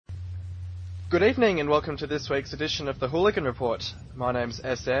Good evening and welcome to this week's edition of the Hooligan Report. My name's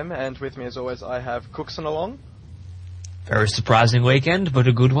SM and with me as always I have Cookson along. Very surprising weekend, but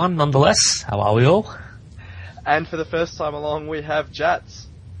a good one nonetheless. How are we all? And for the first time along we have Jatz.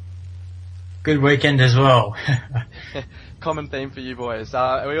 Good weekend as well. Common theme for you boys.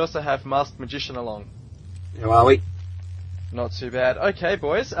 We also have Masked Magician along. How are we? Not too bad. Okay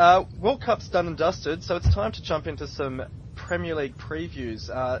boys, World Cup's done and dusted, so it's time to jump into some Premier League previews.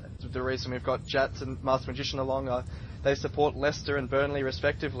 The reason we've got Jatz and Masked Magician along, they support Leicester and Burnley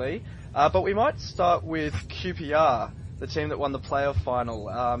respectively. But we might start with QPR, the team that won the playoff final,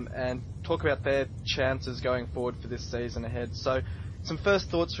 and talk about their chances going forward for this season ahead. So, some first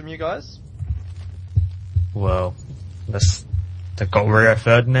thoughts from you guys? Well, they've got Rio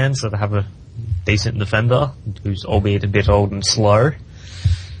Ferdinand, so they have a decent defender, who's albeit a bit old and slow.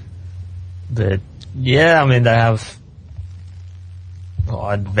 But, yeah, I mean, they have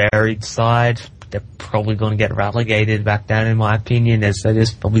a varied side. They're probably going to get relegated back down, in my opinion, as they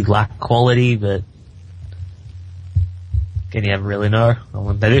just probably lack quality, but can you ever really know? I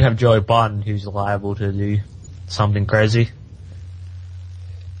mean, they do have Joe Button, who's liable to do something crazy.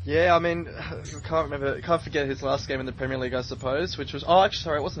 Yeah, I mean, can't forget his last game in the Premier League, I suppose, which was, it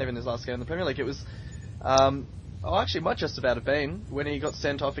wasn't even his last game in the Premier League, it was, actually, it might just about have been, when he got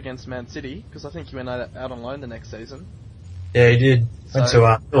sent off against Man City, because I think he went out on loan the next season. Yeah, he did. Went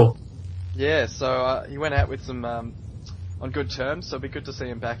to Hill. Yeah, so he went out with some on good terms, so it'll be good to see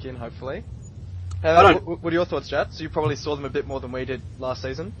him back in, hopefully. What are your thoughts, Jat? So you probably saw them a bit more than we did last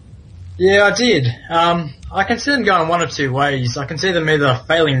season? Yeah, I did. I can see them going one of two ways. I can see them either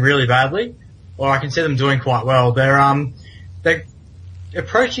failing really badly, or I can see them doing quite well. They're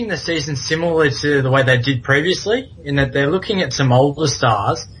approaching the season similarly to the way they did previously, in that they're looking at some older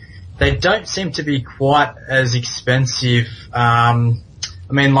stars. They don't seem to be quite as expensive. I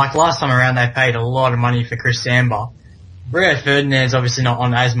mean, like last time around, they paid a lot of money for Chris Samba. Rio Ferdinand's obviously not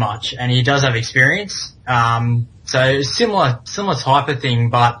on as much, and he does have experience. So similar type of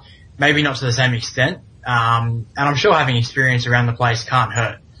thing, but maybe not to the same extent. And I'm sure having experience around the place can't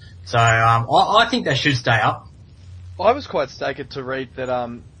hurt. So I think they should stay up. I was quite staggered to read that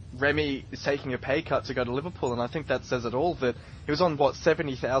Remy is taking a pay cut to go to Liverpool, and I think that says it all, that he was on,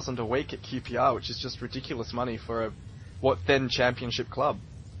 $70,000 a week at QPR, which is just ridiculous money for a, then championship club.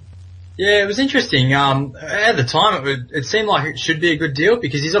 Yeah, it was interesting. At the time, it seemed like it should be a good deal,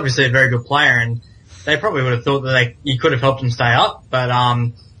 because he's obviously a very good player, and they probably would have thought that he could have helped him stay up, but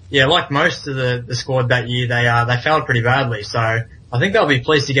yeah, like most of the squad that year, they failed pretty badly, so I think they'll be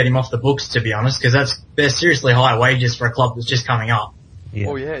pleased to get him off the books, to be honest, because they're seriously high wages for a club that's just coming up. Yeah.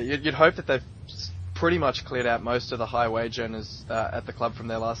 Well, yeah, you'd hope that they've pretty much cleared out most of the high wage earners at the club from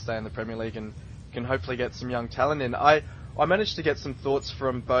their last day in the Premier League and can hopefully get some young talent in. I managed to get some thoughts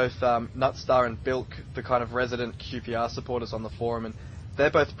from both Nutstar and Bilk, the kind of resident QPR supporters on the forum, and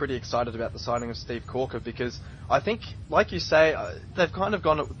they're both pretty excited about the signing of Steve Corker, because I think, like you say, they've kind of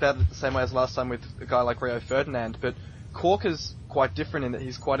gone about it the same way as last time with a guy like Rio Ferdinand, but Corker's quite different in that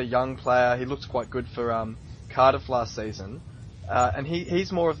he's quite a young player. He looked quite good for Cardiff last season. And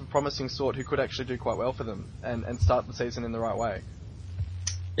he's more of a promising sort who could actually do quite well for them and start the season in the right way.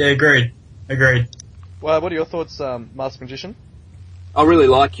 Yeah, agreed. Well, what are your thoughts, Masked Magician? I really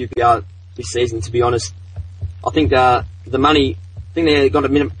like QPR this season, to be honest. I think they've got a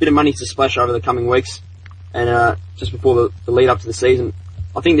bit of money to splash over the coming weeks, and just before the lead up to the season.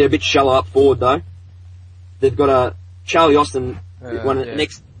 I think they're a bit shallow up forward though. They've got Charlie Austin, an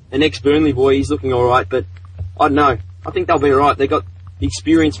ex-Burnley boy. He's looking alright, but I don't know. I think they'll be alright. They got the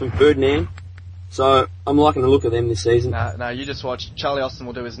experience from Ferdinand, so I'm liking the look of them this season. No, you just watch. Charlie Austin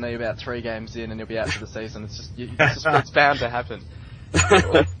will do his knee about 3 games in, and he'll be out for the season. It's bound to happen.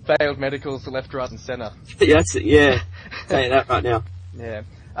 Failed medicals to left, right, and centre. Yeah, that's it. Yeah, saying that right now. Yeah.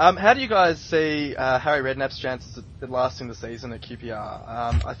 How do you guys see Harry Redknapp's chances at lasting the season at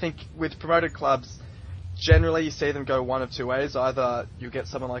QPR? I think with promoted clubs, generally you see them go one of two ways. Either you get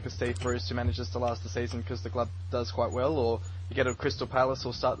someone like a Steve Bruce who manages to last the season because the club does quite well, or you get a Crystal Palace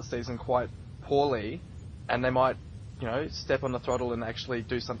who'll start the season quite poorly, and they might, step on the throttle and actually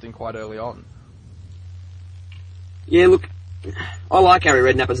do something quite early on. Yeah, look, I like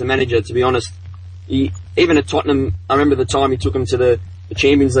Harry Redknapp as a manager, to be honest. Even at Tottenham, I remember the time he took him to the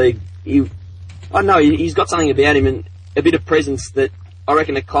Champions League. I don't know, he's got something about him and a bit of presence that I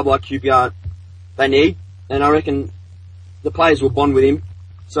reckon a club like QPR, they need. And I reckon the players will bond with him.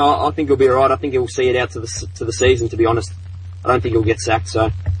 So I think he'll be alright. I think he'll see it out to the season, to be honest. I don't think he'll get sacked,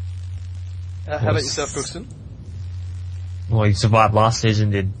 so. How about yourself, Cookson? Well, he survived last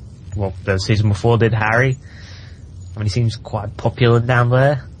season, the season before did Harry. I mean, he seems quite popular down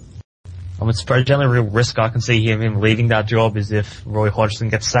there. I suppose the only real risk I can see him leaving that job is if Roy Hodgson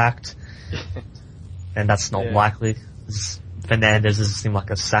gets sacked. And that's not likely. Fernandez doesn't seem like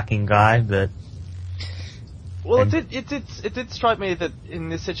a sacking guy, but... Well, it did strike me that in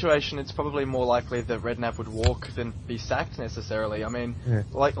this situation, it's probably more likely that Redknapp would walk than be sacked necessarily. I mean,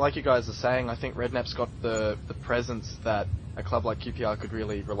 like you guys are saying, I think Redknapp's got the presence that a club like QPR could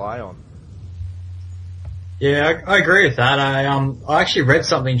really rely on. Yeah, I agree with that. I actually read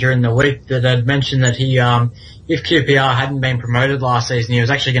something during the week that had mentioned that he, if QPR hadn't been promoted last season, he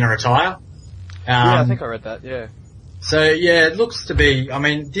was actually going to retire. Yeah, I think I read that, yeah. So, yeah, it looks to be, I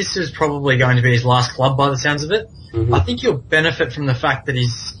mean, this is probably going to be his last club by the sounds of it. Mm-hmm. I think he'll benefit from the fact that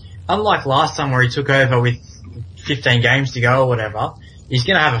he's, unlike last time where he took over with 15 games to go or whatever, he's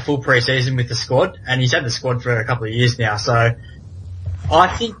going to have a full pre-season with the squad, and he's had the squad for a couple of years now, so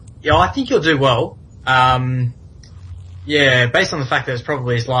I think he'll do well. Yeah, based on the fact that it's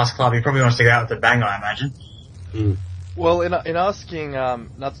probably his last club, he probably wants to go out with a bang, I imagine. Mm. Well, in asking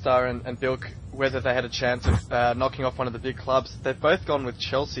Nutstar and Bilk whether they had a chance of knocking off one of the big clubs, they've both gone with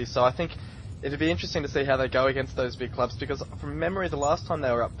Chelsea, so I think it'd be interesting to see how they go against those big clubs, because from memory, the last time they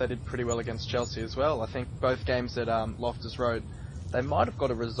were up, they did pretty well against Chelsea as well. I think both games at Loftus Road, they might have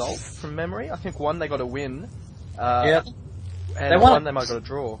got a result from memory. I think one they got a win, and one they might have got a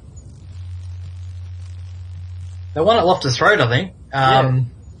draw. They won at Loftus Road, I think.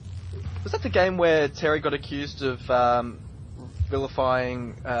 Was that the game where Terry got accused of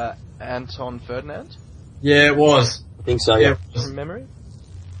vilifying Anton Ferdinand? Yeah, it was. I think so, yeah. From memory?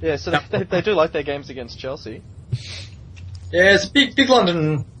 Yeah, so they do like their games against Chelsea. Yeah, it's a big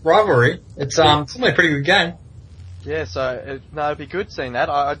London rivalry. It's probably a pretty good game. Yeah, so it'd be good seeing that.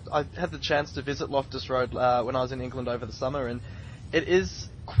 I had the chance to visit Loftus Road when I was in England over the summer, and it is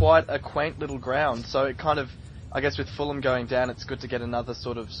quite a quaint little ground, so it kind of, I guess with Fulham going down, it's good to get another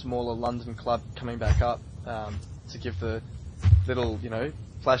sort of smaller London club coming back up to give the little,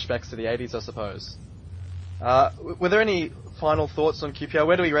 flashbacks to the 80s, I suppose. Were there any final thoughts on QPR?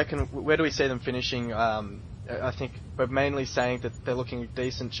 Where do we see them finishing? I think we're mainly saying that they're looking a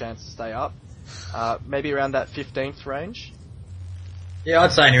decent chance to stay up. Maybe around that 15th range? Yeah,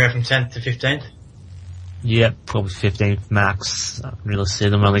 I'd say anywhere from 10th to 15th. Yeah, probably 15th max. I don't really see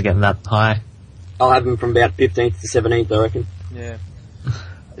them only getting that high. I'll have them from about 15th to 17th, I reckon. Yeah.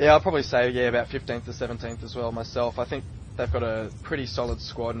 Yeah, I'll probably say, about 15th to 17th as well myself. I think they've got a pretty solid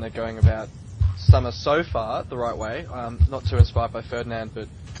squad and they're going about summer so far the right way. Not too inspired by Ferdinand, but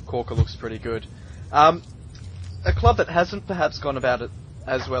Corker looks pretty good. A club that hasn't perhaps gone about it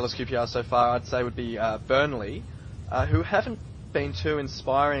as well as QPR so far, I'd say would be Burnley, who haven't been too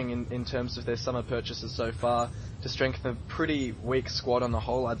inspiring in terms of their summer purchases so far, to strengthen a pretty weak squad on the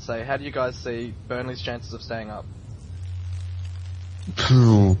whole, I'd say. How do you guys see Burnley's chances of staying up?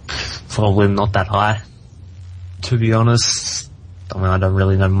 Probably not that high, to be honest. I mean, I don't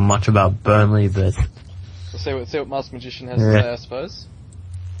really know much about Burnley, but... We'll see what Masked Magician has to say, I suppose.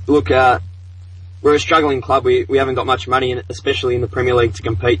 Look, we're a struggling club. We haven't got much money, especially in the Premier League, to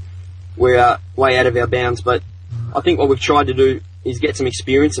compete. We're way out of our bounds, but I think what we've tried to do is get some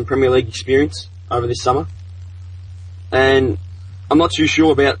experience, some Premier League experience over this summer. And I'm not too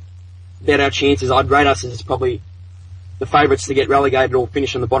sure about our chances. I'd rate us as probably the favourites to get relegated or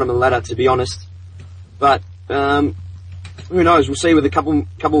finish on the bottom of the ladder, to be honest. But who knows? We'll see with a couple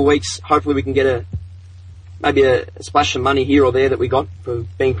of weeks. Hopefully we can get maybe a splash of money here or there that we got for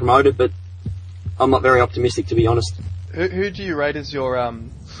being promoted, but I'm not very optimistic, to be honest. Who do you rate as your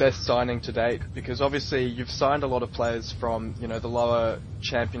best signing to date? Because obviously you've signed a lot of players from the lower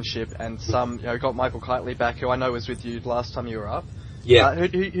championship, and some got Michael Kitely back, who I know was with you last time you were up. Yeah. Who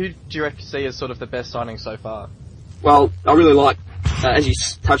do you see as sort of the best signing so far? Well, I really like, as you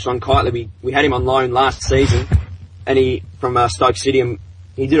touched on Kitely, we had him on loan last season, and he from Stoke City, and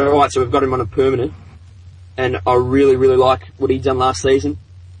he did alright, so we've got him on a permanent, and I really, really like what he done last season.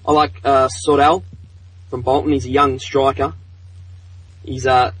 I like Sordell from Bolton. He's a young striker. He's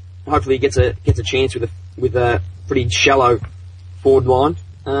hopefully he gets a chance with a pretty shallow forward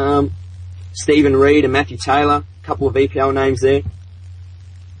line. Stephen Reid and Matthew Taylor, a couple of EPL names there.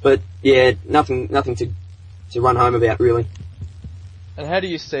 But yeah, nothing to run home about, really. And how do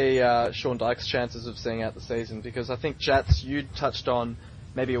you see Sean Dyche's chances of seeing out the season? Because I think, Jatz, you touched on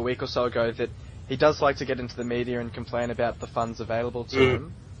maybe a week or so ago that he does like to get into the media and complain about the funds available to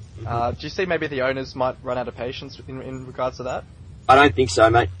him. Do you see maybe the owners might run out of patience in regards to that? I don't think so,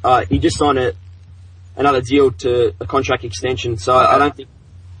 mate. He just signed another deal to a contract extension, so I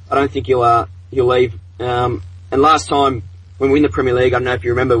don't think he'll leave. And last time when we were in the Premier League, I don't know if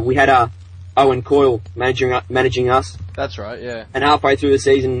you remember, we had Owen Coyle managing us. That's right, yeah. And halfway through the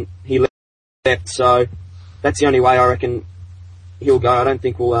season, he left. depth. So that's the only way I reckon he'll go. I don't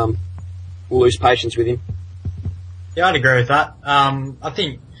think we'll lose patience with him. Yeah, I'd agree with that. I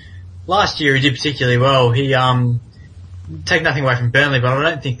think last year he did particularly well. He take nothing away from Burnley, but I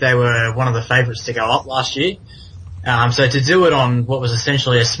don't think they were one of the favourites to go up last year. So to do it on what was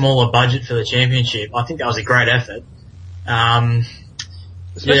essentially a smaller budget for the championship, I think that was a great effort.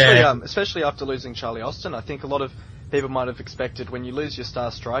 Especially after losing Charlie Austin, I think a lot of people might have expected when you lose your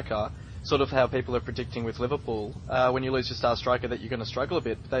star striker, sort of how people are predicting with Liverpool, when you lose your star striker that you're going to struggle a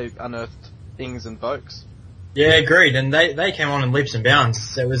bit. They unearthed Ings and Vokes. Yeah, agreed. And they came on in leaps and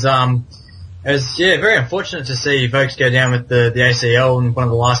bounds. It was very unfortunate to see Vokes go down with the ACL in one of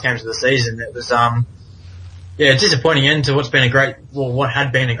the last games of the season. It was a disappointing end to what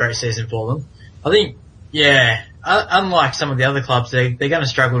had been a great season for them. I think, unlike some of the other clubs, they're going to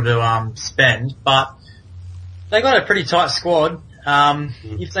struggle to spend, but they got a pretty tight squad.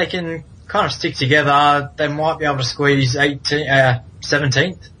 If they can kind of stick together, they might be able to squeeze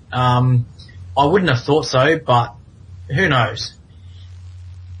 17th. I wouldn't have thought so, but who knows?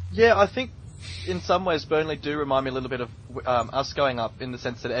 Yeah, I think in some ways Burnley do remind me a little bit of us going up, in the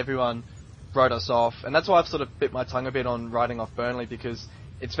sense that everyone wrote us off, and that's why I've sort of bit my tongue a bit on writing off Burnley, because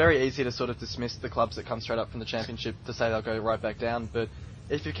it's very easy to sort of dismiss the clubs that come straight up from the Championship to say they'll go right back down. But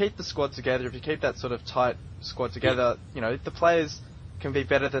if you keep the squad together, if you keep that sort of tight squad together, the players can be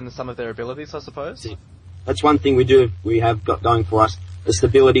better than the sum of their abilities, I suppose. That's one thing we have got going for us, the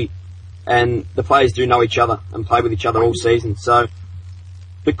stability, and the players do know each other and play with each other all season. So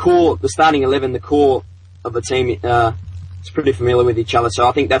the starting 11, the core of the team is pretty familiar with each other. So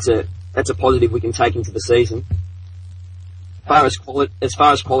I think that's a positive we can take into the season. As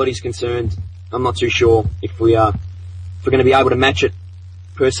far as quality is concerned, I'm not too sure if we're going to be able to match it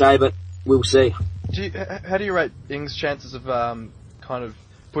per se, but we'll see. How do you rate Ings' chances of kind of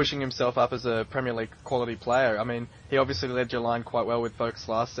pushing himself up as a Premier League quality player? I mean, he obviously led your line quite well with Vokes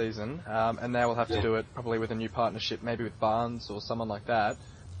last season, and now we'll have to do it probably with a new partnership, maybe with Barnes or someone like that.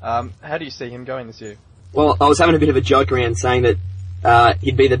 How do you see him going this year? Well, I was having a bit of a joke around saying that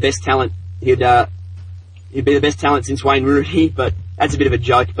he'd be the best talent. He'd be the best talent since Wayne Rooney, but that's a bit of a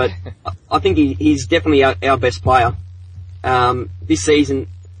joke. But I think he's definitely our best player. This season,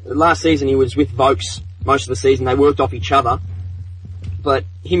 last season he was with Vokes most of the season. They worked off each other. But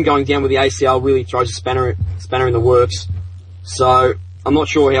him going down with the ACL really throws a spanner in the works. So I'm not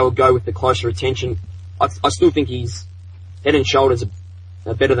sure how he'll go with the closer attention. I still think he's head and shoulders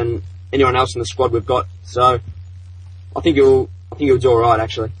better than anyone else in the squad we've got. So I think he'll do all right,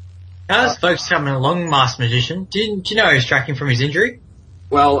 actually. How's Vokes coming along, Master Magician? Do you know he's tracking from his injury?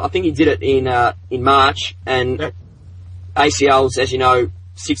 Well, I think he did it in March, and ACLs, as you know,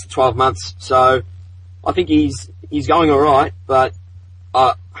 6 to 12 months. So I think he's going all right, but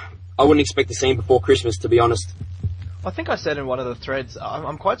I wouldn't expect to see him before Christmas, to be honest. I think I said in one of the threads,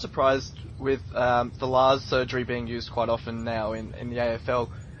 I'm quite surprised with the Lars surgery being used quite often now in the AFL,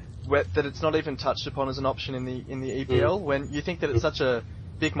 that it's not even touched upon as an option in the EPL, when you think that it's such a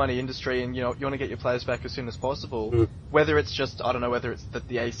big money industry and you want to get your players back as soon as possible. Whether it's just, I don't know, whether it's that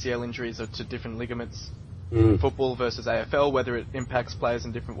the ACL injuries are to different ligaments in football versus AFL, whether it impacts players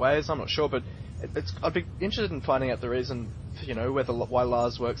in different ways, I'm not sure, but I'd be interested in finding out the reason, why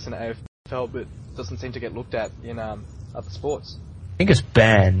Lars works in AFL but doesn't seem to get looked at in other sports. I think it's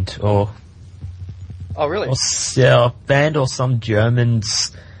banned, or... Oh, really? Banned, or some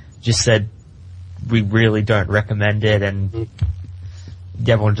Germans just said, we really don't recommend it, and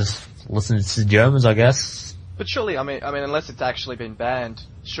everyone just listens to the Germans, I guess. But surely, I mean, unless it's actually been banned,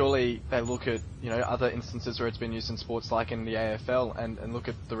 surely they look at, other instances where it's been used in sports like in the AFL and look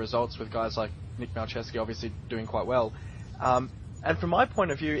at the results with guys like Nick Malcheski obviously doing quite well. And from my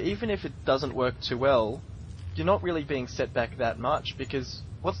point of view, even if it doesn't work too well, you're not really being set back that much, because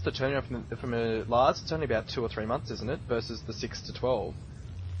what's the turnaround from a Lars? It's only about 2 or 3 months, isn't it? Versus the 6 to 12.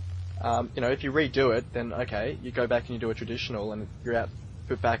 If you redo it, then okay, you go back and you do a traditional and you're out,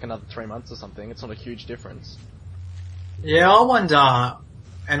 put back another 3 months or something. It's not a huge difference. Yeah, I wonder,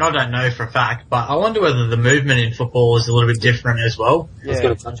 and I don't know for a fact, but I wonder whether the movement in football is a little bit different as well. Yeah. I was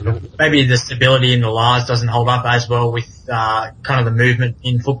going to touch on that. Maybe the stability in the Lars doesn't hold up as well with kind of the movement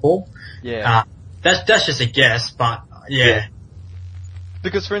in football. Yeah. That's just a guess, but yeah.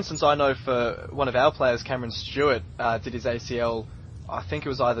 Because, for instance, I know for one of our players, Cameron Stewart, did his ACL, I think it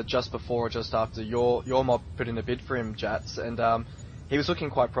was either just before or just after your mob put in a bid for him, Jatz, and he was looking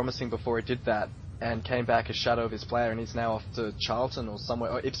quite promising before he did that, and came back a shadow of his player, and he's now off to Charlton or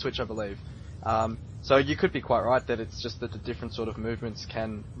somewhere, or Ipswich, I believe. So you could be quite right that it's just that the different sort of movements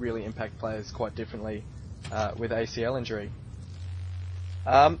can really impact players quite differently with ACL injury.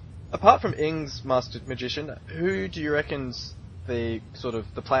 Apart from Ings, Master Magician, who do you reckon's the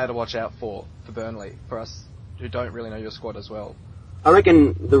player to watch out for Burnley, for us who don't really know your squad as well? I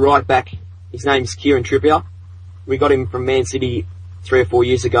reckon the right back, his name's Kieran Trippier. We got him from Man City 3 or 4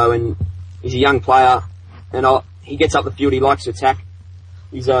 years ago, and he's a young player, and he gets up the field, he likes to attack.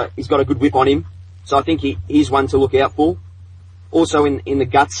 He's got a good whip on him, so I think he's one to look out for. Also in the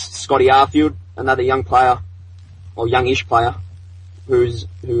guts, Scotty Arfield, another young player, or youngish player, who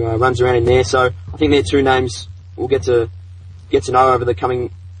runs around in there. So I think they're two names we'll get to know over the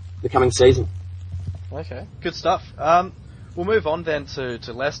coming season. Okay, good stuff. We'll move on then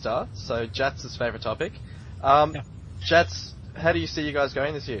to Leicester, so Jatz's favourite topic. Jatz, how do you see you guys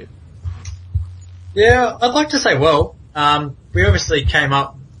going this year? Yeah, I'd like to say well. We obviously came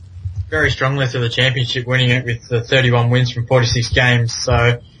up very strongly through the championship, winning it with the 31 wins from 46 games.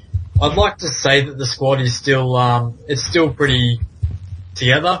 So I'd like to say that the squad is still it's still pretty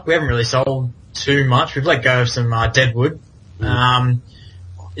together. We haven't really sold too much. We've let go of some deadwood.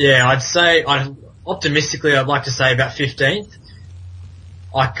 Yeah, optimistically, I'd like to say about 15th.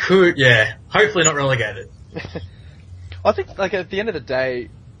 Hopefully not relegated. I think, at the end of the day,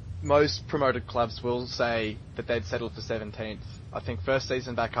 most promoted clubs will say that they'd settle for 17th. I think first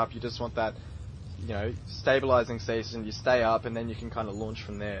season back up, you just want that, stabilising season, you stay up, and then you can kind of launch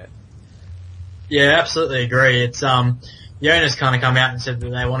from there. Yeah, absolutely agree. It's, the owners kind of come out and said that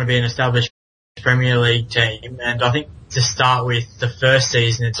they want to be an established Premier League team, and I think to start with the first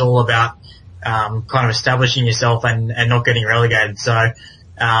season, it's all about, kind of establishing yourself and not getting relegated. So,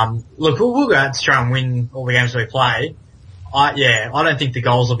 look, we'll go out to try and win all the games we play. I don't think the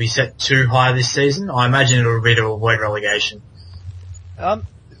goals will be set too high this season. I imagine it'll be to avoid relegation.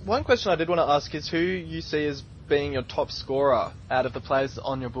 One question I did want to ask is who you see as being your top scorer out of the players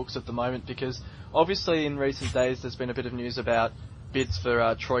on your books at the moment, because obviously in recent days there's been a bit of news about bids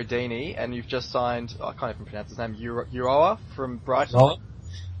for Troy Deeney, and you've just signed, I can't even pronounce his name, Uroa from Brighton.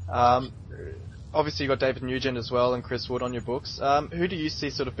 Obviously you've got David Nugent as well and Chris Wood on your books. Who do you see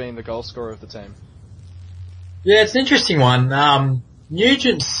sort of being the goal scorer of the team? Yeah, it's an interesting one.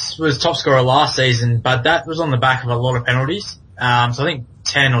 Nugent was top scorer last season, but that was on the back of a lot of penalties. So I think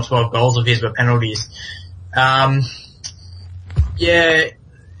 10 or 12 goals of his were penalties.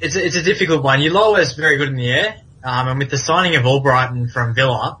 It's a difficult one. Uloa's very good in the air. And with the signing of Albrighton from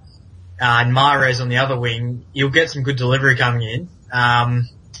Villa, and Mahrez on the other wing, you'll get some good delivery coming in.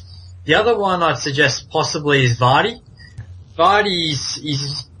 The other one I'd suggest possibly is Vardy.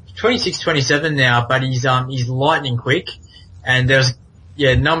 He's 26, 27 now, but he's lightning quick. And there was,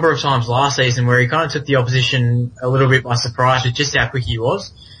 a number of times last season where he kind of took the opposition a little bit by surprise with just how quick he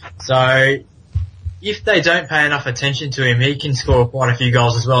was. So, if they don't pay enough attention to him, he can score quite a few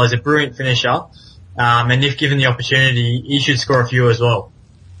goals as well. He's a brilliant finisher. And if given the opportunity, he should score a few as well.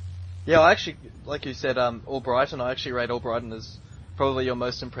 Yeah, I actually, like you said, Albrighton, I actually rate Albrighton as probably your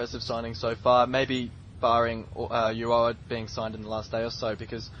most impressive signing so far, maybe barring Uroa being signed in the last day or so,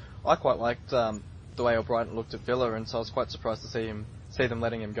 because I quite liked the way Albrighton looked at Villa, and so I was quite surprised to see them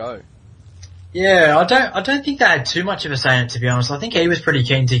letting him go. Yeah, I don't think they had too much of a say in it, to be honest. I think he was pretty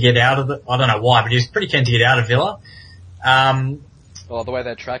keen to get out of it. I don't know why, but he was pretty keen to get out of Villa. Well, the way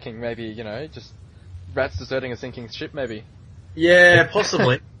they're tracking, maybe, just rats deserting a sinking ship, maybe. Yeah,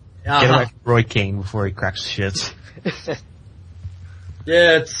 possibly. Get away from Roy Keane before he cracks shit.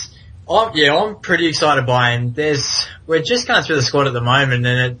 I'm pretty excited by him. We're just going through the squad at the moment,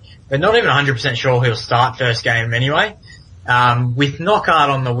 and we're not even 100% sure he'll start first game anyway. With Knockaert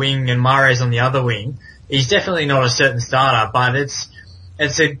on the wing and Mahrez on the other wing, he's definitely not a certain starter, but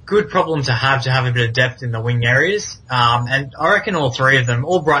it's a good problem to have a bit of depth in the wing areas. And I reckon all three of them,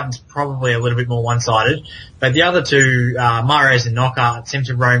 Albrighton's probably a little bit more one-sided, but the other two, Mahrez and Knockaert, seem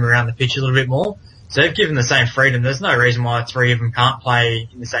to roam around the pitch a little bit more. So they've given the same freedom. There's no reason why the three of them can't play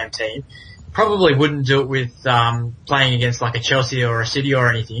in the same team. Probably wouldn't do it with playing against like a Chelsea or a City or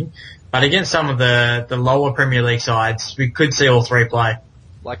anything, but against some of the lower Premier League sides, we could see all three play.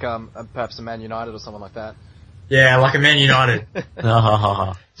 Like perhaps a Man United or something like that. Yeah, like a Man United.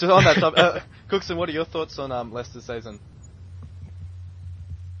 So on that topic, Cookson, what are your thoughts on Leicester's season?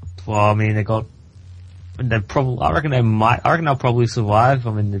 Well, I mean, I reckon they'll probably survive.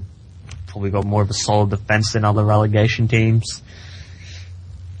 I mean, they've probably got more of a solid defence than other relegation teams.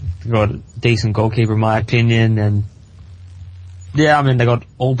 They've got a decent goalkeeper, in my opinion, and yeah, I mean, they got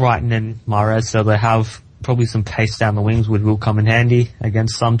Albrighton and Mahrez, so they have probably some pace down the wings, which will come in handy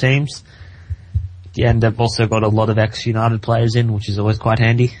against some teams. Yeah, and they've also got a lot of ex-United players in, which is always quite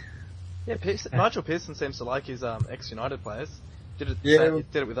handy. Yeah, Nigel Pearson seems to like his ex-United players. He did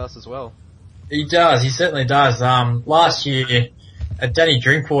it with us as well. He does, he certainly does. Last year, Danny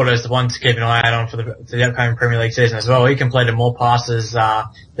Drinkwater is the one to keep an eye out on for the upcoming Premier League season as well. He completed more passes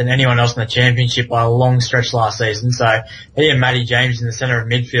than anyone else in the Championship by a long stretch last season. So he and Matty James in the centre of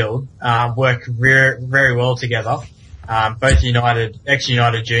midfield work very well together. Both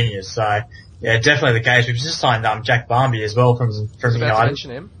ex-United juniors. So yeah, definitely the case. We've just signed Jack Barmby as well from I was United. about to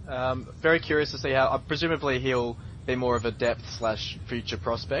mention him. Very curious to see how. Presumably he'll be more of a depth/future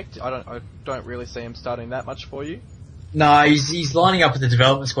prospect. I don't really see him starting that much for you. No, he's lining up with the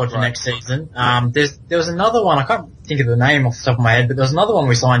development squad for next season. There was another one, I can't think of the name off the top of my head, but there was another one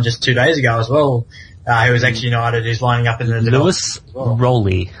we signed just 2 days ago as well, who was ex-United, who's lining up in the development Lewis as well.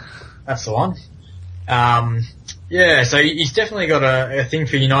 Rowley. That's the one. Yeah, so he's definitely got a thing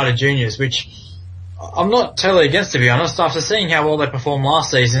for United juniors, which I'm not totally against, to be honest. After seeing how well they performed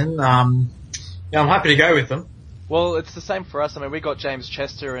last season, I'm happy to go with them. Well, it's the same for us. I mean, we got James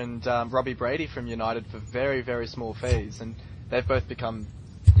Chester and Robbie Brady from United for very, very small fees, and they've both become,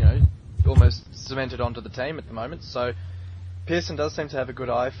 almost cemented onto the team at the moment. So Pearson does seem to have a good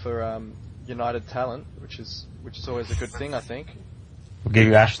eye for United talent, which is always a good thing, I think. We'll give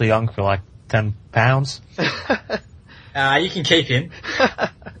you Ashley Young for like £10. You can keep him.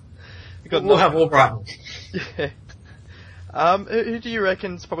 We'll have Albrighton. Yeah. Who do you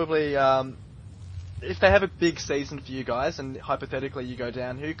reckon's probably, if they have a big season for you guys, and hypothetically you go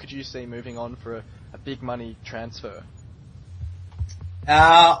down, who could you see moving on for a big money transfer?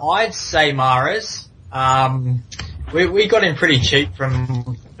 I'd say Mahrez. We got him pretty cheap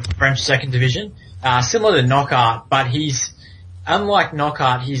from French second division. Similar to Knockaert, but unlike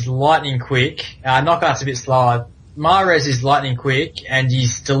Knockaert, he's lightning quick. Knockaert's a bit slower. Mahrez is lightning quick, and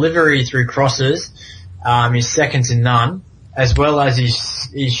his delivery through crosses, is second to none, as well as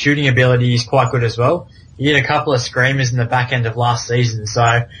his shooting ability is quite good as well. He hit a couple of screamers in the back end of last season,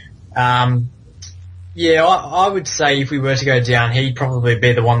 so, yeah, I would say if we were to go down, he'd probably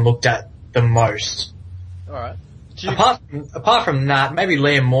be the one looked at the most. Alright. Apart from that, maybe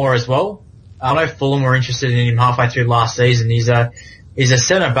Liam Moore as well. I know Fulham were interested in him halfway through last season. He's a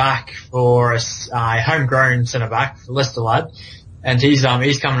centre back for a homegrown centre back, Leicester lad, and he's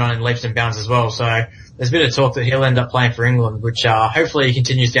coming on in leaps and bounds as well. So there's a bit of talk that he'll end up playing for England, which hopefully he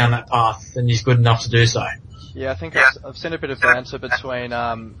continues down that path and he's good enough to do so. Yeah, I think I've seen a bit of banter between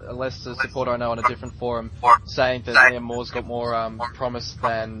a Leicester supporter I know on a different forum saying that Liam Moore's got more promise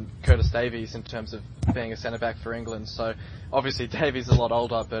than Curtis Davies in terms of being a centre-back for England. So obviously Davies is a lot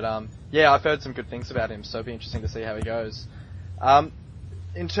older, but yeah, I've heard some good things about him, so it'll be interesting to see how he goes.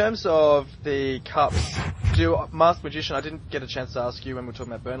 In terms of the Cups, Masked Magician, I didn't get a chance to ask you when we were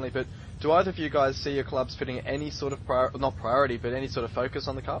talking about Burnley, but do either of you guys see your clubs fitting any sort of not priority, but any sort of focus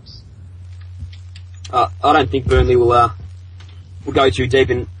on the Cups? I don't think Burnley will go too deep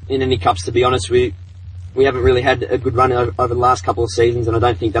in any cups, to be honest. We haven't really had a good run over the last couple of seasons, and I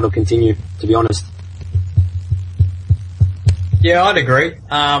don't think that'll continue, to be honest. Yeah, I'd agree.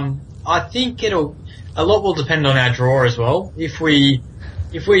 I think a lot will depend on our draw as well. If we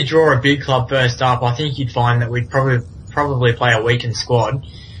draw a big club first up, I think you'd find that we'd probably play a weakened squad.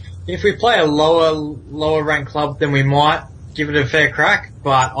 If we play a lower ranked club, then we might give it a fair crack,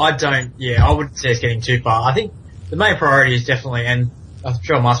 but I wouldn't say it's getting too far. I think the main priority is definitely, and I'm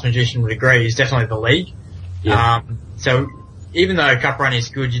sure Masked Magician would agree, is definitely the league. Yeah. So even though cup run is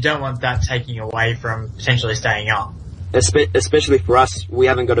good, you don't want that taking away from potentially staying up. Especially for us, we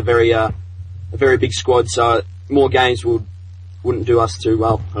haven't got a very big squad, so more games wouldn't do us too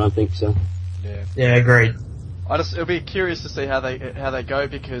well, I don't think so. Yeah, agreed. It'll be curious to see how they go,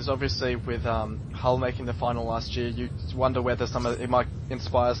 because obviously with Hull making the final last year, you wonder whether it might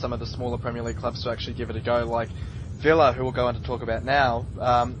inspire some of the smaller Premier League clubs to actually give it a go, like Villa, who we'll go on to talk about now,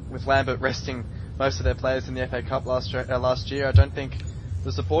 with Lambert resting most of their players in the FA Cup last year. I don't think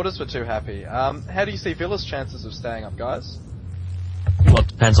the supporters were too happy. How do you see Villa's chances of staying up, guys? Well, it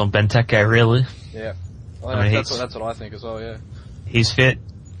depends on Benteke, really. Yeah. Well, I mean, that's what I think as well, yeah. He's fit,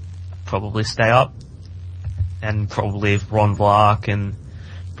 probably stay up. And probably if Ron Vlaar can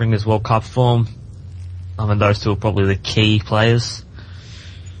bring his World Cup form, I mean, those two are probably the key players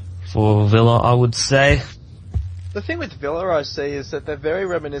for Villa, I would say. The thing with Villa I see is that they're very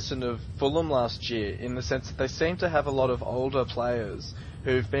reminiscent of Fulham last year, in the sense that they seem to have a lot of older players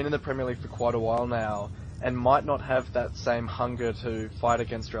who've been in the Premier League for quite a while now and might not have that same hunger to fight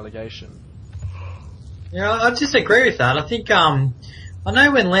against relegation. Yeah, I disagree with that. I think, I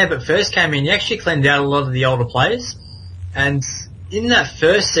know when Lambert first came in, he actually cleaned out a lot of the older players, and in that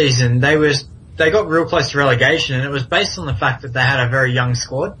first season, they got real close to relegation, and it was based on the fact that they had a very young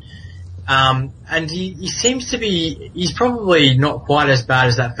squad. And he seems to be, he's probably not quite as bad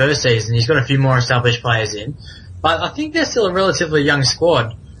as that first season. He's got a few more established players in, But I think they're still a relatively young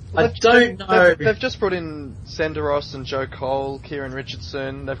squad. Well, I don't know. They've just brought in Senderos and Joe Cole, Kieran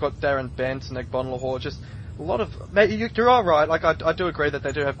Richardson. They've got Darren Bent and Ekbonlahore. Just a lot of... You're all right. Like, I do agree that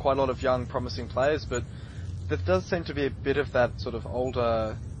they do have quite a lot of young, promising players, but there does seem to be a bit of that sort of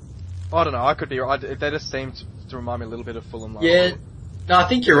older... I don't know, I could be right. They just seem to remind me a little bit of Fulham. Yeah, no, I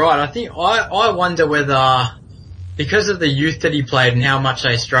think you're right. I think I wonder whether, because of the youth that he played and how much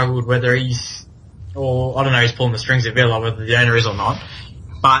they struggled, whether he's pulling the strings at Villa, whether the owner is or not,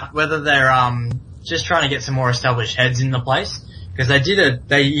 but whether they're just trying to get some more established heads in the place, because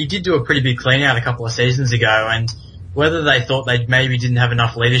he did do a pretty big clean out a couple of seasons ago, and whether they thought they maybe didn't have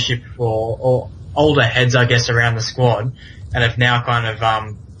enough leadership or older heads, I guess, around the squad, and have now kind of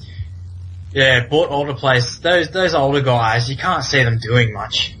bought older players. Those older guys, you can't see them doing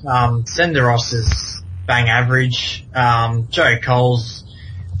much. Senderos is bang average. Joe Cole's,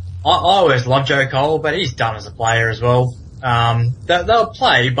 I always loved Joe Cole, but he's done as a player as well. They'll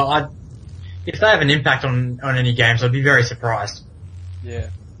play, but if they have an impact on any games, I'd be very surprised. Yeah.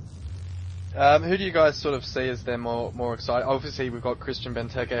 Who do you guys sort of see as they're more excited? Obviously, we've got Christian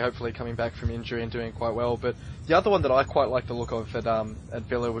Benteke hopefully coming back from injury and doing quite well, but the other one that I quite like the look of at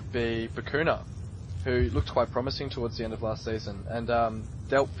Villa would be Bakuna, who looked quite promising towards the end of last season, and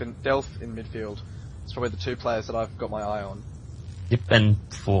Delph in midfield. It's probably the two players that I've got my eye on. Yep, and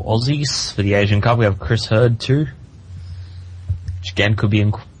for Aussies, for the Asian Cup, we have Chris Hurd too, which again could be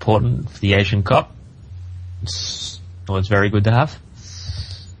important for the Asian Cup. It's very good to have.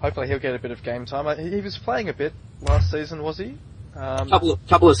 Hopefully he'll get a bit of game time. He was playing a bit last season, was he?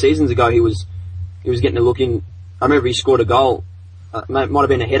 Couple of seasons ago, he was getting a look in. I remember he scored a goal. Might have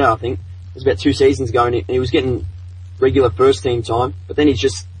been a header, I think. It was about 2 seasons ago, and he was getting regular first team time. But then he's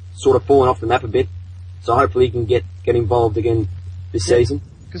just sort of fallen off the map a bit. So hopefully he can get involved again this season.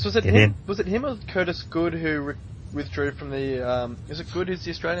 Because was it him or Curtis Good who withdrew from the? Is it Good who's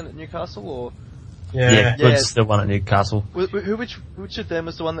the Australian at Newcastle or? Yeah, Good's the one at Newcastle. Which of them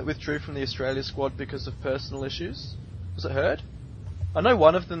was the one that withdrew from the Australia squad because of personal issues? Was it Hurd? I know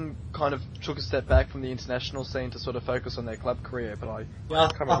one of them kind of took a step back from the international scene to sort of focus on their club career, but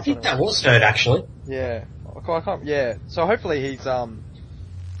I think that was Hurd actually. Yeah, I can't. Yeah, so hopefully he's a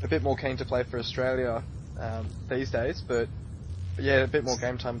bit more keen to play for Australia these days, but yeah, a bit more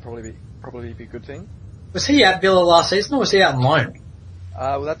game time probably be a good thing. Was he at Villa last season or was he out on loan?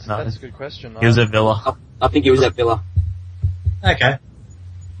 Well, that's a good question. He was at Villa. I think he was at Villa. Okay.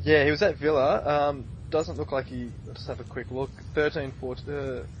 Yeah, he was at Villa. Doesn't look like he... Let's just have a quick look.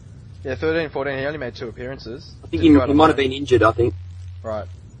 13-14. He only made 2 appearances. I think he might have been injured, I think. Right.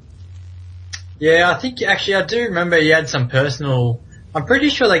 Yeah, I think, actually, I do remember he had some personal... I'm pretty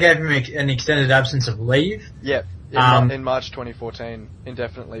sure they gave him an extended absence of leave. Yep. In March 2014.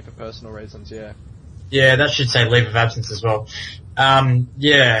 Indefinitely for personal reasons, yeah. Yeah, that should say leave of absence as well.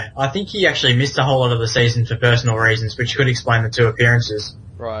 Yeah, I think he actually missed a whole lot of the season for personal reasons, which could explain the 2 appearances.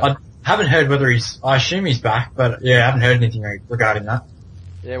 Right. I haven't heard whether I assume he's back, but yeah, I haven't heard anything regarding that.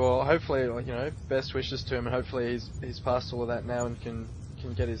 Yeah, well, hopefully, best wishes to him, and hopefully he's past all of that now and can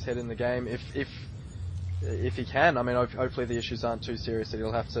get his head in the game if he can. I mean, hopefully the issues aren't too serious that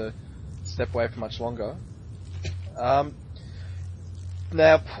he'll have to step away for much longer.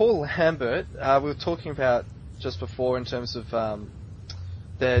 Now, Paul Lambert, we were talking about just before in terms of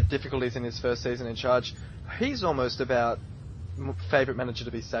their difficulties in his first season in charge. He's almost about favourite manager to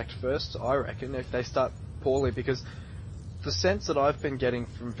be sacked first, I reckon, if they start poorly, because the sense that I've been getting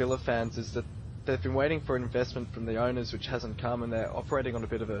from Villa fans is that they've been waiting for an investment from the owners which hasn't come, and they're operating on a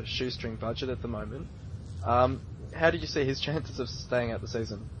bit of a shoestring budget at the moment. How do you see his chances of staying out the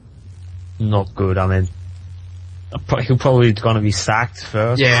season? Not good. I mean, he'll probably going to be sacked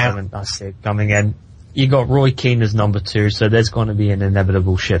first. Yeah. I see it coming in. You got Roy Keane as number 2, so there's going to be an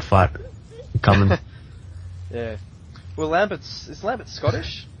inevitable shit fight coming. Yeah. Well, is Lambert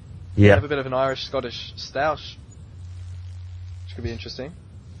Scottish? Yeah. They have a bit of an Irish-Scottish stoush, which could be interesting.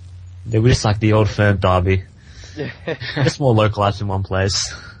 They were just like the old firm derby. Yeah. Just more localised in one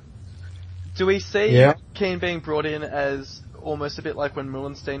place. Do we see Keane being brought in as almost a bit like when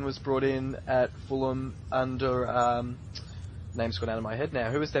Mullenstein was brought in at Fulham under, name's gone out of my head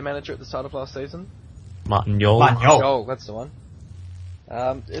now. Who was their manager at the start of last season? Martin Jol. Jol, that's the one.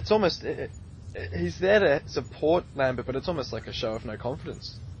 It's almost, he's there to support Lambert, but it's almost like a show of no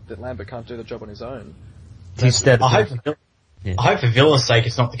confidence that Lambert can't do the job on his own. I hope for Villa's sake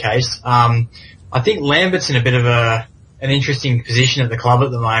it's not the case. I think Lambert's in a bit of an interesting position at the club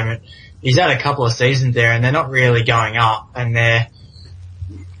at the moment. He's had a couple of seasons there and they're not really going up, and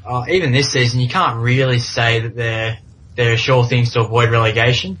even this season you can't really say that they're sure things to avoid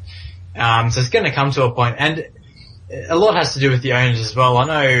relegation. So it's going to come to a point, and a lot has to do with the owners as well. I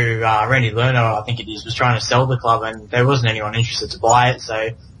know Randy Lerner, I think it is, was trying to sell the club and there wasn't anyone interested to buy it, so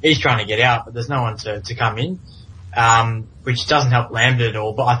he's trying to get out, but there's no one to come in, which doesn't help Lambert at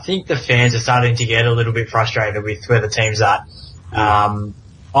all. But I think the fans are starting to get a little bit frustrated with where the team's at.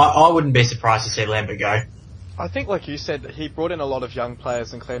 I wouldn't be surprised to see Lambert go. I think, like you said, he brought in a lot of young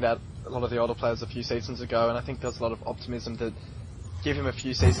players and cleaned out a lot of the older players a few seasons ago, and I think there's a lot of optimism that give him a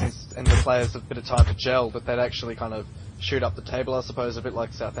few seasons and the players a bit of time to gel, that they'd actually kind of shoot up the table, I suppose, a bit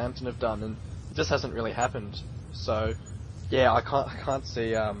like Southampton have done, and it just hasn't really happened. So, yeah, I can't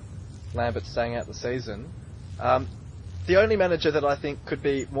see Lambert staying out the season. The only manager that I think could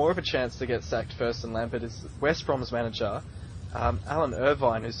be more of a chance to get sacked first than Lambert is West Brom's manager, Alan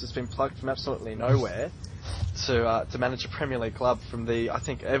Irvine, who's just been plucked from absolutely nowhere to manage a Premier League club from the, I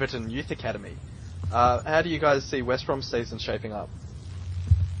think, Everton Youth Academy. How do you guys see West Brom's season shaping up?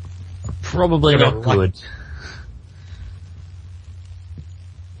 Probably not good.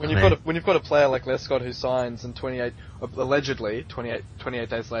 When you've got a player like Lescott who signs and allegedly 28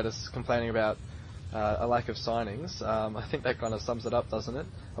 days later complaining about a lack of signings, I think that kind of sums it up, doesn't it?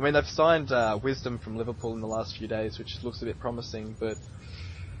 I mean, they've signed Wisdom from Liverpool in the last few days, which looks a bit promising, but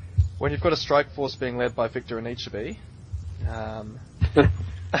when you've got a strike force being led by Victor Anichebe,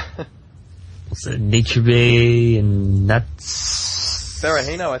 what's it, Anichebe, and that's...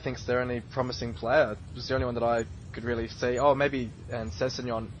 Berahino, I think, is their only promising player. It was the only one that I could really see. Oh, maybe, and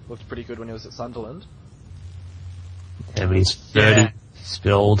Sessegnon looked pretty good when he was at Sunderland. Yeah, but he's 30,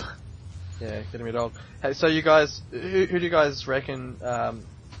 spilled. Yeah, getting a bit old. Hey, so you guys, who do you guys reckon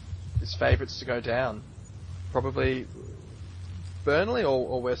is favourites to go down? Probably Burnley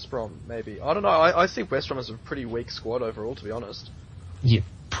or West Brom, maybe. I don't know. I see West Brom as a pretty weak squad overall, to be honest. Yeah,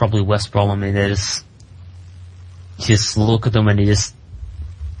 probably West Brom. I mean, they're just look at them and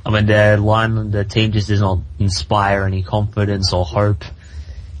the team just does not inspire any confidence or hope.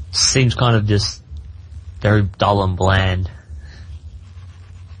 Seems kind of just very dull and bland.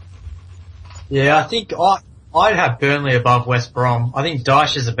 Yeah, I think I'd have Burnley above West Brom. I think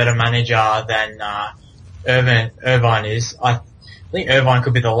Dyche is a better manager than Irvine is. I think Irvine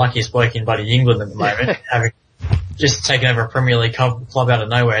could be the luckiest bloke in bloody England at the moment, having just taken over a Premier League club out of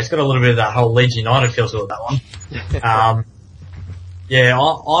nowhere. It's got a little bit of that whole Leeds United feel to it, that one.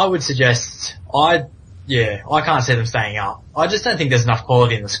 I would suggest I can't see them staying up. I just don't think there's enough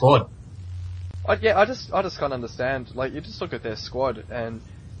quality in the squad. I just can't understand. Like, you just look at their squad and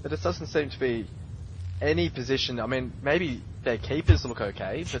it just doesn't seem to be any position. I mean, maybe their keepers look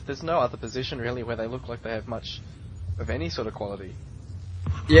okay, but there's no other position really where they look like they have much of any sort of quality.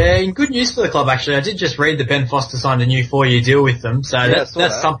 Yeah, and good news for the club actually. I did just read that Ben Foster signed a new 4-year deal with them, so that's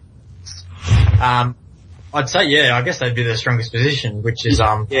something. I'd say, I guess they'd be their strongest position, which is Yeah,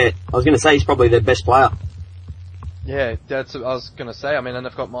 I was going to say he's probably their best player. Yeah, that's what I was going to say. I mean, and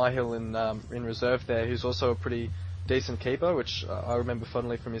they've got Myhill in reserve there, who's also a pretty decent keeper, which I remember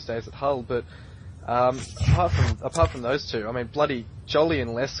fondly from his days at Hull. But apart from those two, I mean, bloody Jolly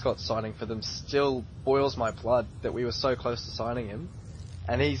and Lescott signing for them still boils my blood that we were so close to signing him,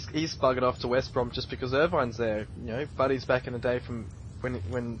 and he's buggered off to West Brom just because Irvine's there. You know, Buddy's back in the day from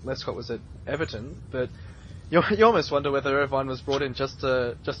when Lescott was at Everton, but you almost wonder whether Irvine was brought in just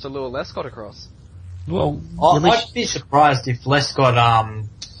to lure Lescott across. Well, I'd be surprised if Lescott,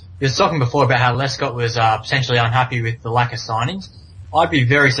 you were talking before about how Lescott was potentially unhappy with the lack of signings. I'd be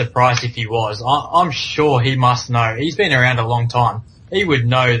very surprised if he was. I'm sure he must know. He's been around a long time. He would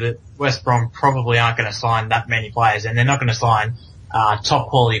know that West Brom probably aren't going to sign that many players, and they're not going to sign top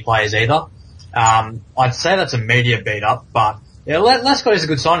quality players either. I'd say that's a media beat up, but yeah, Lescott is a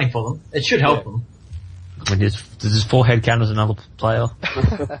good signing for them. It should help them. I mean, does his forehead count as another player?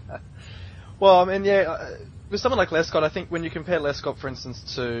 Well, I mean, with someone like Lescott, I think when you compare Lescott, for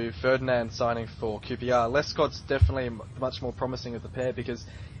instance, to Ferdinand signing for QPR, Lescott's definitely much more promising of the pair because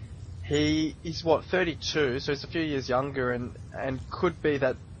he's 32, so he's a few years younger and could be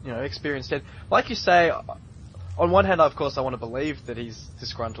that, experienced head. Like you say, on one hand, of course, I want to believe that he's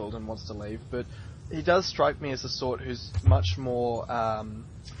disgruntled and wants to leave, but he does strike me as the sort who's much more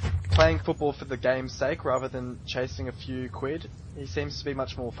playing football for the game's sake rather than chasing a few quid. He seems to be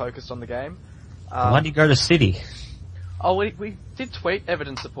much more focused on the game. Why did he go to City? Oh, we did tweet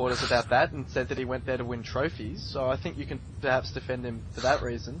Everton supporters about that and said that he went there to win trophies, so I think you can perhaps defend him for that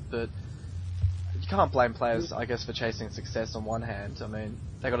reason, but you can't blame players, I guess, for chasing success on one hand. I mean,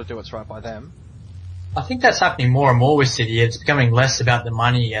 they got to do what's right by them. I think that's happening more and more with City. It's becoming less about the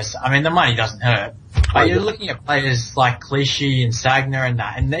money, yes. I mean, the money doesn't hurt. But you're looking at players like Clichy and Sagna and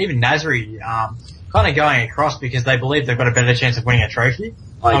that, and even Nasri, kind of going across because they believe they've got a better chance of winning a trophy.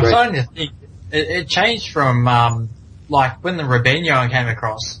 I'm starting to think it changed from like when the Robinho came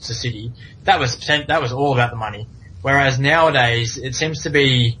across to City, that was all about the money. Whereas nowadays, it seems to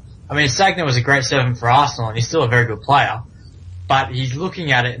be, I mean, Sagna was a great servant for Arsenal and he's still a very good player, but he's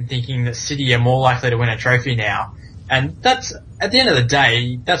looking at it and thinking that City are more likely to win a trophy now. And that's, at the end of the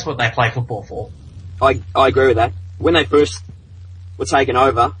day, that's what they play football for. I agree with that. When they first were taken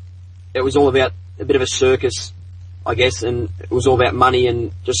over, it was all about a bit of a circus, I guess, and it was all about money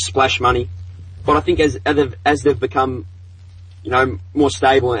and just splash money. But I think as they've become, more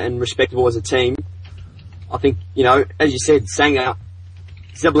stable and respectable as a team, I think, as you said,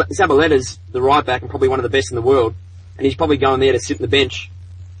 Zabaleta's the right back and probably one of the best in the world, and he's probably going there to sit on the bench.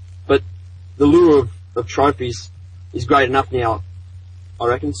 But the lure of trophies is great enough now, I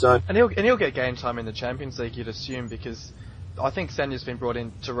reckon. So, and he'll get game time in the Champions League, you'd assume, because I think Sanya's been brought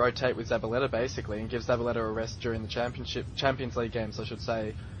in to rotate with Zabaleta basically and give Zabaleta a rest during the Champions League games, I should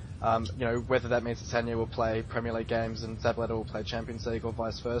say. Whether that means that Sanya will play Premier League games and Zabaleta will play Champions League or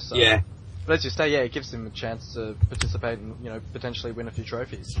vice versa. Yeah. But as you say, it gives him a chance to participate and, potentially win a few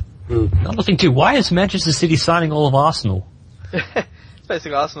trophies. Another thing too, why is Manchester City signing all of Arsenal? It's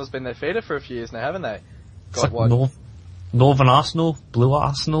basically Arsenal's been their feeder for a few years now, haven't they? It's like Northern Arsenal, Blue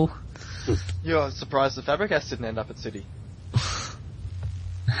Arsenal. You're surprised the Fabregas didn't end up at City.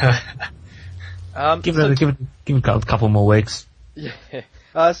 Give it a couple more weeks. Yeah.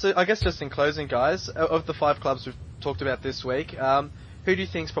 So I guess just in closing, guys, of the 5 clubs we've talked about this week, who do you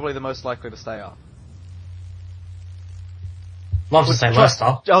think is probably the most likely to stay up? Love to say Leicester.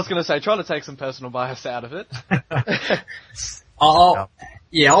 I was going to say, try to take some personal bias out of it. I'll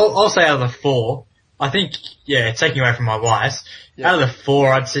say out of the 4, I think, taking away from my bias, out of the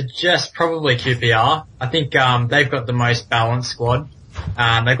 4, I'd suggest probably QPR. I think, they've got the most balanced squad.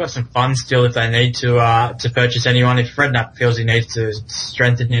 They've got some funds still if they need to purchase anyone. If Redknapp feels he needs to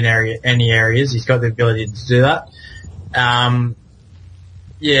strengthen in any areas, he's got the ability to do that.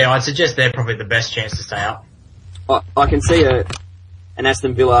 I'd suggest they're probably the best chance to stay up. I can see an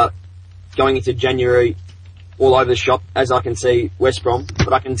Aston Villa going into January all over the shop, as I can see West Brom,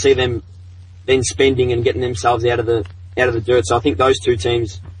 but I can see them then spending and getting themselves out of the dirt. So I think those 2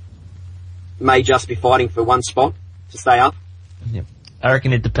 teams may just be fighting for one spot to stay up. Yep. I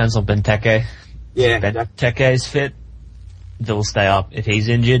reckon it depends on Benteke. Yeah. If Benteke is fit, Villa stay up. If he's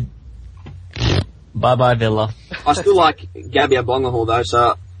injured, bye-bye Villa. I still like Gabia Blongerhall though,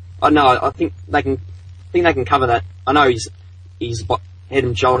 so I know, I think they can cover that. I know he's head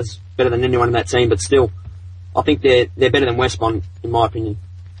and shoulders better than anyone in that team, but still, I think they're better than West Brom, in my opinion.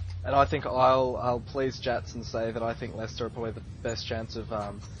 And I think I'll please Jatz and say that I think Leicester are probably the best chance of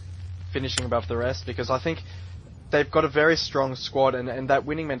finishing above the rest, because I think they've got a very strong squad, and that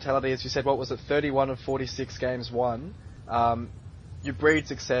winning mentality, as you said, 31 of 46 games won. You breed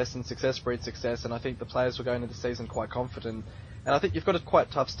success, and success breeds success, and I think the players will go into the season quite confident. And I think you've got a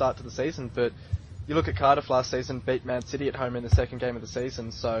quite tough start to the season, but you look at Cardiff last season, beat Man City at home in the second game of the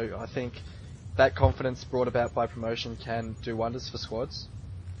season, so I think that confidence brought about by promotion can do wonders for squads.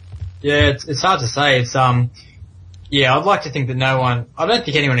 Yeah, it's hard to say. I'd like to think that I don't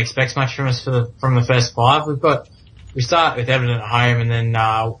think anyone expects much from us from the first 5. We start with Everton at home, and then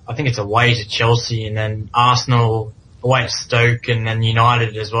I think it's away to Chelsea, and then Arsenal away to Stoke, and then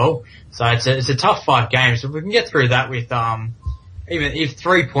United as well. So it's a tough 5 games. If we can get through that with even if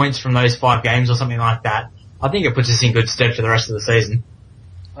 3 points from those 5 games or something like that, I think it puts us in good stead for the rest of the season.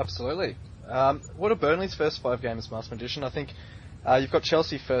 Absolutely. What are Burnley's first 5 games, Master Magician? I think you've got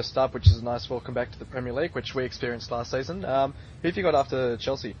Chelsea first up, which is a nice welcome back to the Premier League, which we experienced last season. Who have you got after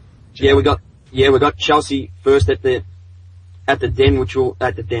Chelsea? We got Chelsea first at the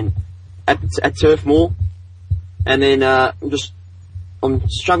Den, at Turf Moor, and then I'm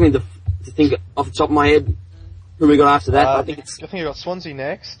struggling to think off the top of my head who we got after that. I think you got Swansea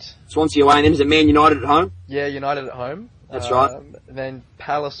next. Swansea away, and then is it Man United at home? Yeah, United at home. That's right. Then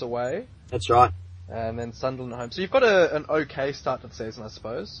Palace away. That's right. And then Sunderland at home. So you've got an okay start to the season, I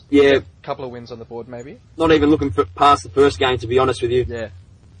suppose. Yeah. A couple of wins on the board, maybe. Not even looking past the first game, to be honest with you. Yeah.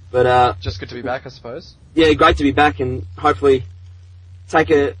 But just good to be back, I suppose. Yeah, great to be back, and hopefully got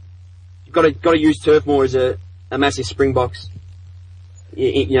to use Turf Moor as a massive springbox,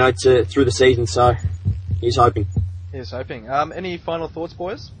 through the season. So he's hoping. Any final thoughts,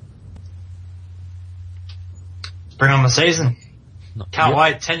 boys? Bring on the season. Can't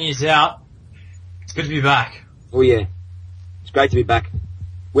wait. 10 years out. It's good to be back. Oh yeah, it's great to be back.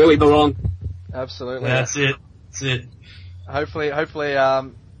 Where we belong. Absolutely. Yeah, that's it. Hopefully, a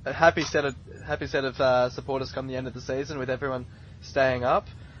happy set of supporters come the end of the season with everyone staying up.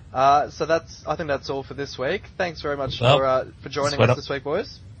 I think that's all for this week. Thanks very much for joining us this week,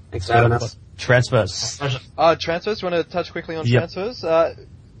 boys. Thanks for having us. Transfers. Transfers. You want to touch quickly on Yep. transfers?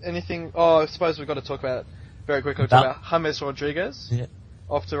 Anything? Oh, I suppose we've got to talk about very quickly. Talk about James Rodriguez Yeah.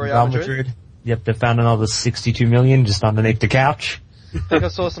 off to Real Madrid. Yep, they found another 62 million just underneath the couch. I think I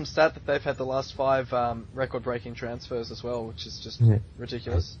saw some stat that they've had the last 5 record-breaking transfers as well, which is just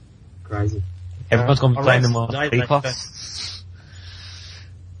ridiculous. Crazy. Everyone's going to be playing them on I FIFA.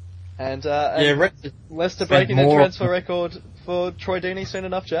 And Yeah, Leicester breaking the transfer record for Troy Deeney soon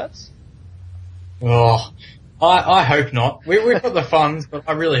enough, Jatz? Oh, I hope not. We've got the funds, but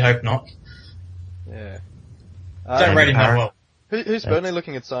I really hope not. Yeah. Don't rate him that well. Who's Burnley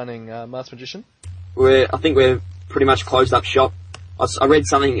looking at signing, Mars Magician? I think we're pretty much closed up shop. I read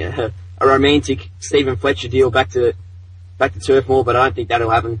something, a romantic Stephen Fletcher deal back to Turf Moor, but I don't think that'll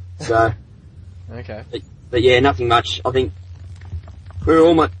happen. So, Okay. but yeah, nothing much. I think we're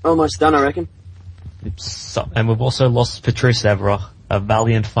almost done, I reckon. And we've also lost Patrice Evra, a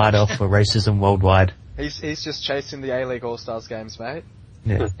valiant fighter for racism worldwide. He's just chasing the A-League All-Stars games, mate.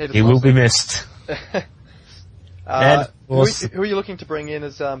 Yeah. He will be missed. Who are you looking to bring in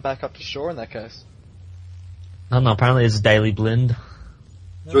as backup to Shaw in that case? No, apparently it's Daley Blind.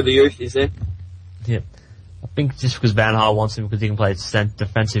 Through the youth, is there? Yep. I think just because Van Gaal wants him because he can play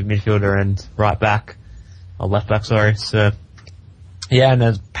defensive midfielder and right back. Or left back, sorry. So, yeah, and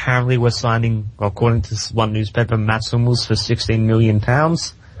apparently we're signing, according to one newspaper, Matt Hummels for £16 million.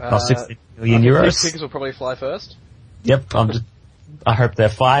 16 million euros. Pigs will probably fly first. Yep, I hope they're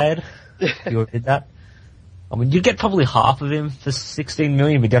fired. You did that. I mean, you get probably half of him for 16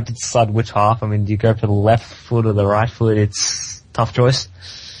 million, but you have to decide which half. I mean, do you go for the left foot or the right foot? It's a tough choice.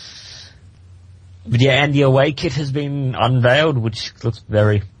 But yeah, and the away kit has been unveiled, which looks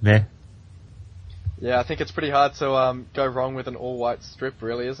very meh. Yeah, I think it's pretty hard to go wrong with an all-white strip,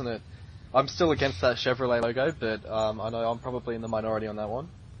 really, isn't it? I'm still against that Chevrolet logo, but I know I'm probably in the minority on that one.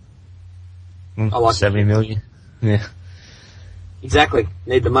 I like 70 million. Yeah. Exactly.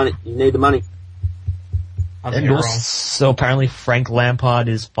 You need the money. I think And you're wrong. also, apparently Frank Lampard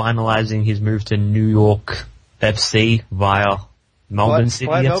is finalising his move to New York FC via Melbourne City.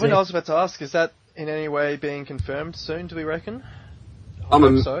 By Melbourne, FC. I was about to ask, is that in any way being confirmed soon, do we reckon?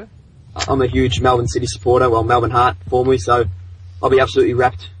 I'm So. a huge Melbourne City supporter, well, Melbourne Heart formerly, so I'll be absolutely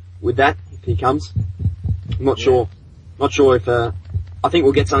wrapped with that if he comes. I'm not sure. Not sure if, I think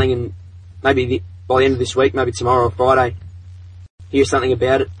we'll get something in maybe by the end of this week, maybe tomorrow or Friday, hear something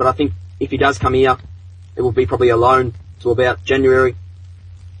about it, but I think if he does come here, it will be probably a loan till about January,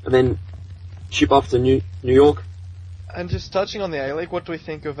 and then ship off to New York. And just touching on the A-League, what do we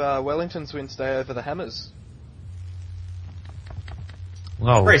think of Wellington's win today over the Hammers?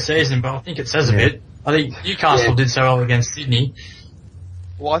 Well, Pre-season, but I think it says a bit. I think Newcastle did so well against Sydney.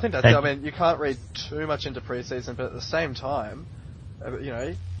 Well, I think that's, I mean, you can't read too much into pre-season, but at the same time,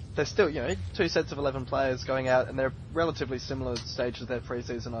 they're still, 2 sets of 11 players going out, and they're relatively similar stages of their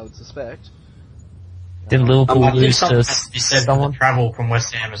pre-season, I would suspect. did Liverpool I think lose something to has to be said for someone? the travel from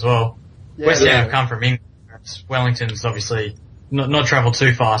West Ham as well. Yeah, West yeah. Ham come from England. Wellington's obviously not travelled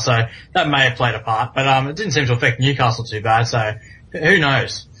too far, so that may have played a part. But it didn't seem to affect Newcastle too bad, so who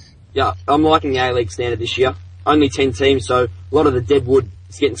knows? Yeah, I'm liking the A-League standard this year. Only 10 teams, so a lot of the dead wood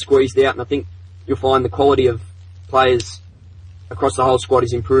is getting squeezed out, and I think you'll find the quality of players across the whole squad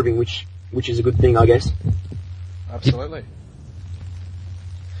is improving, which is a good thing, I guess. Absolutely.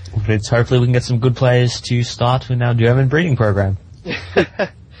 Hopefully we can get some good players to start in our German breeding program.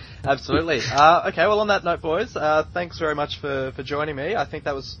 Absolutely. Okay, well on that note, boys, thanks very much for joining me. I think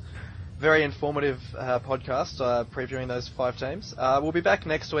that was a very informative podcast, previewing those 5 teams. We'll be back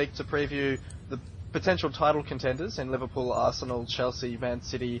next week to preview the potential title contenders in Liverpool, Arsenal, Chelsea, Man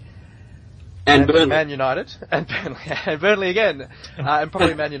City, And Burnley. Man United, and Burnley, and Burnley again, and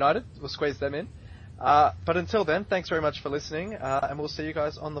probably Man United. We'll squeeze them in. But until then, thanks very much for listening, and we'll see you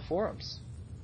guys on the forums.